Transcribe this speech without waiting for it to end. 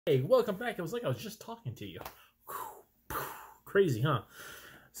Hey, welcome back. It was like I was just talking to you. Crazy, huh?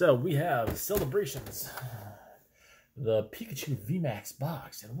 So we have Celebrations, the Pikachu VMAX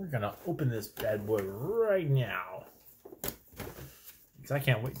box, and we're gonna open this bad boy right now. Because I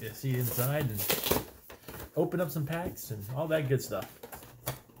can't wait to see inside and open up some packs and all that good stuff.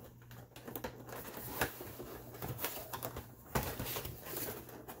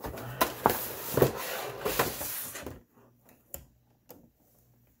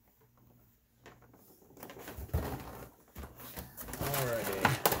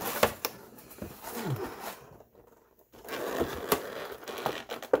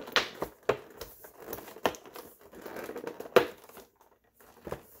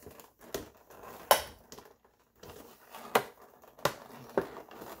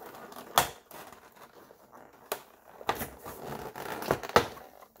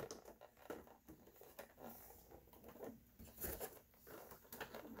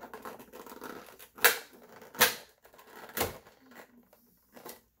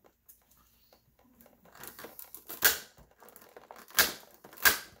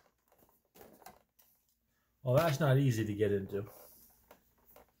 Well, that's not easy to get into.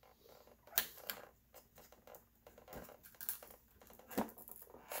 There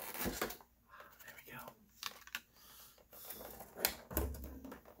we go.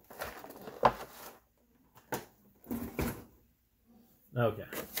 Okay.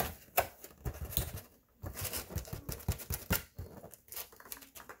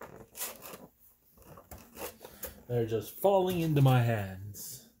 They're just falling into my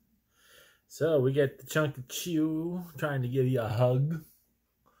hands. So we get the Pikachu trying to give you a hug.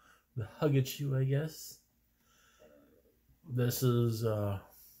 The Hugachu, I guess. This is a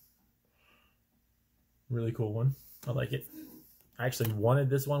really cool one. I like it. I actually wanted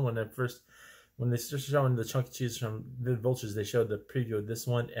this one when they started showing the Chunky from the Vultures. They showed the preview of this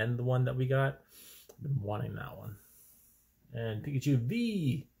one and the one that we got. I've been wanting that one. And Pikachu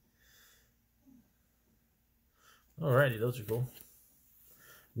V. Alrighty, those are cool.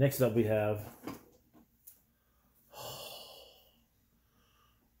 Next up we have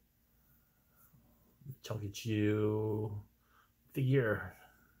Chunky Chew figure.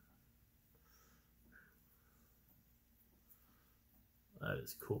 That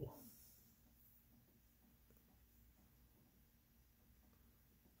is cool.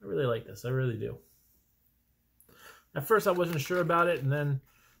 I really like this. I really do. At first I wasn't sure about it, and then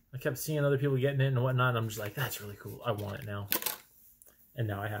I kept seeing other people getting it and whatnot, and I'm just like, that's really cool. I want it now. And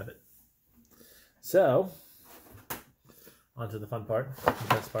now I have it. So, on to the fun part, the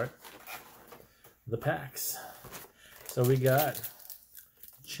best part. The packs. So we got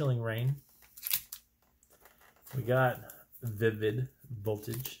Chilling Rain. We got Vivid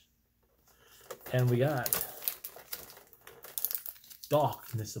Voltage. And we got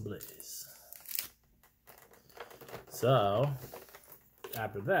Darkness Ablaze. So,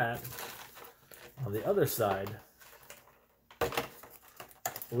 after that, on the other side,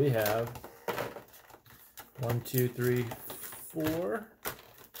 we have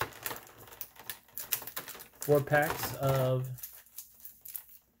 4 packs of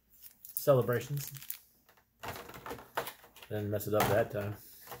Celebrations. Didn't mess it up that time.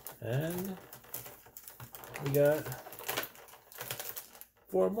 And we got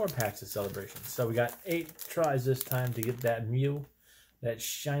 4 more packs of Celebrations. So we got 8 tries this time to get that Mew, that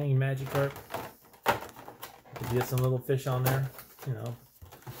shining Magikarp. To get some little fish on there, you know.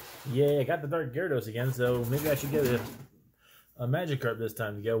 Yeah, I got the Dark Gyarados again, so maybe I should get a Magikarp this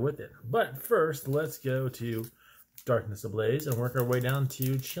time to go with it. But first, let's go to Darkness Ablaze and work our way down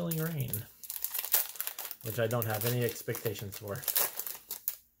to Chilling Rain, which I don't have any expectations for.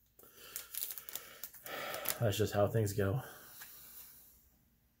 That's just how things go.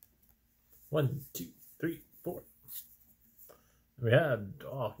 1, 2, 3, 4. We have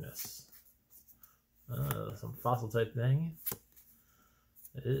Darkness. Some fossil type thing.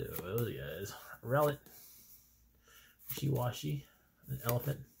 Ew, those guys. Rowlet. Wishy-Washy. An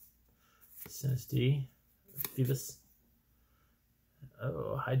Elephant. Sinistea. Phoebus.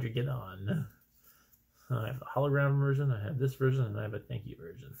 Oh, Hydreigon. I have the hologram version, I have this version, and I have a thank you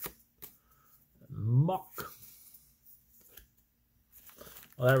version. Muck.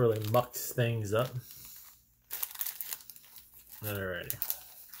 Well, that really mucks things up. Alrighty.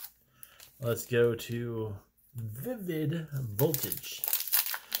 Let's go to Vivid Voltage.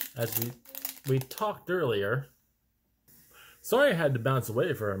 As we talked earlier, sorry I had to bounce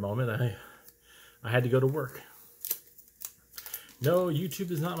away for a moment. I had to go to work. No,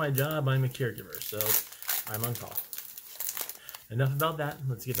 YouTube is not my job. I'm a caregiver, so I'm on call. Enough about that.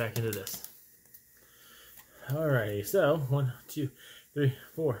 Let's get back into this. Alrighty, so 1, 2, 3,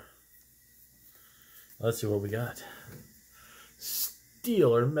 4. Let's see what we got.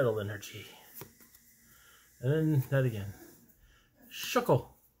 Steel or metal energy. And then that again. Shuckle.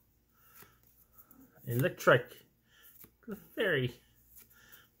 Electric. Very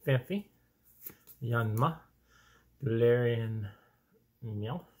Fancy. Yanma. Galarian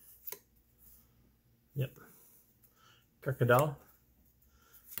Meow. Yep. Crocodile.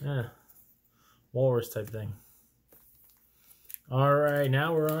 Yeah. Walrus type thing. Alright,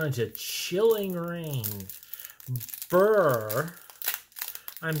 now we're on to Chilling Rain. Brr.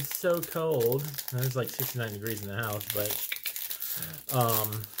 I'm so cold. It's like 69 degrees in the house, but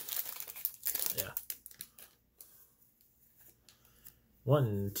yeah.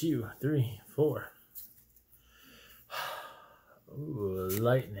 1, 2, 3, 4. Ooh,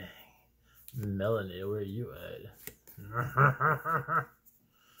 lightning. Melanie, where you at?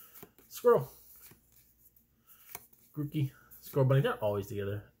 Squirrel. Grookey. Squirrel Bunny, they're always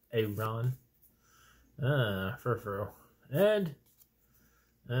together. Aaron. Furfurl. And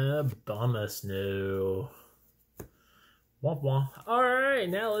Bomber Snow. Womp womp. Alright,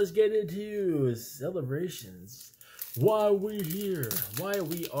 now let's get into celebrations. Why we're here. Why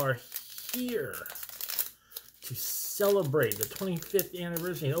we are here. To celebrate the 25th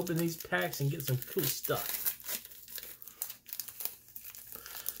anniversary and open these packs and get some cool stuff.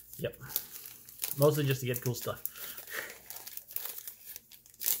 Yep. Mostly just to get cool stuff.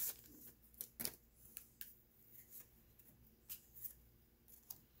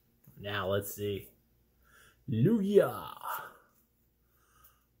 Now let's see. Lugia.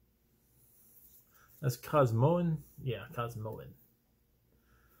 That's Cosmoan? Yeah, Cosmoan.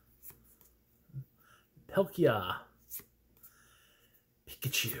 Palkia.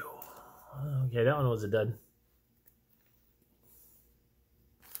 Pikachu. Okay, that one was a dud.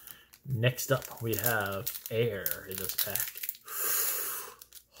 Next up, we have Air in this pack.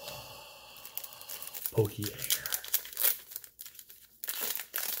 Poke-Air.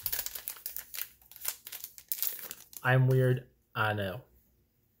 I'm weird, I know.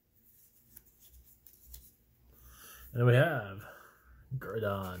 And we have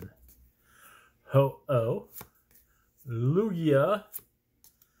Gurdon, Ho-Oh, Lugia,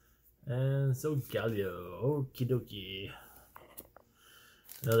 and Solgaleo. Okie dokie.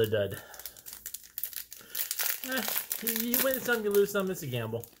 Another dud. You win some, you lose some. It's a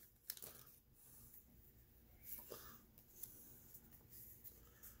gamble.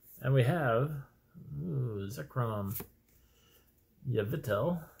 And we have Zekrom,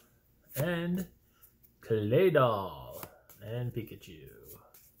 Yveltal, and Claydol, and Pikachu.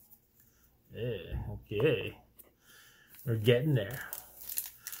 Yeah, okay. We're getting there.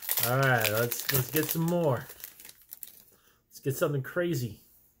 Alright, let's get some more. Let's get something crazy.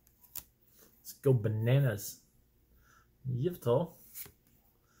 Let's go bananas. Yveltal,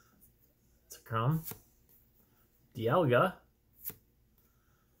 Zekrom, Dialga,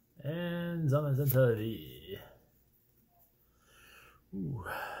 and Zamazenta. Ooh.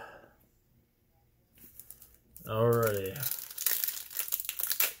 Alrighty.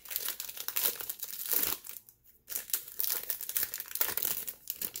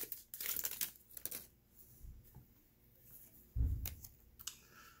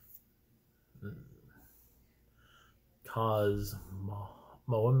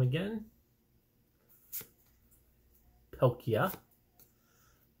 Cosmoem again. Palkia.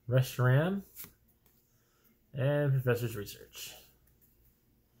 Reshiram. And Professor's Research.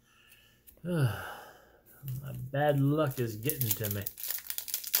 My bad luck is getting to me.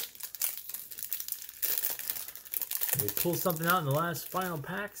 We pull something out in the last final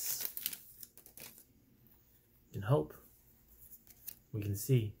packs. We can hope. We can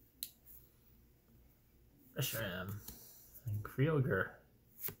see. Reshiram and Kyogre.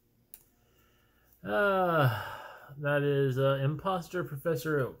 That is Imposter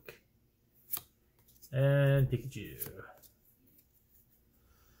Professor Oak. And Pikachu.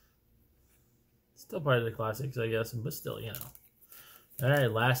 Still part of the classics, I guess, but still, you know.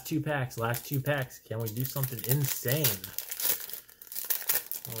 Alright, last two packs. Last two packs. Can we do something insane?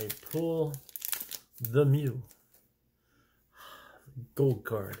 Can we pull the Mew? Gold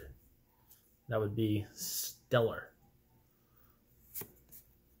card. That would be stellar.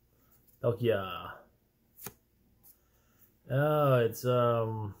 Palkia. Oh, it's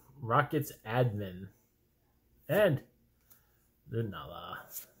Rocket's admin. And Lunala.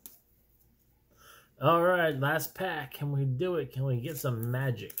 Alright, last pack. Can we do it? Can we get some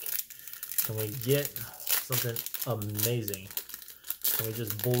magic? Can we get something amazing? Can we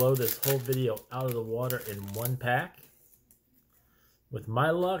just blow this whole video out of the water in one pack? With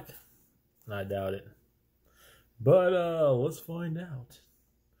my luck, I doubt it. But let's find out.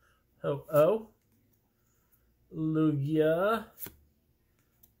 Oh, Lugia,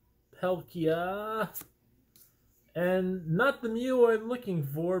 Palkia, and not the Mew I'm looking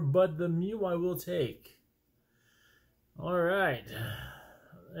for, but the Mew I will take. All right,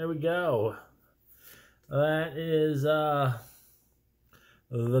 there we go. That is the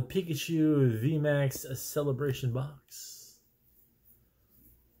Pikachu VMAX Celebration Box.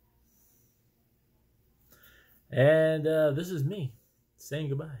 And this is me saying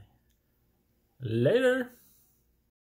goodbye. Later.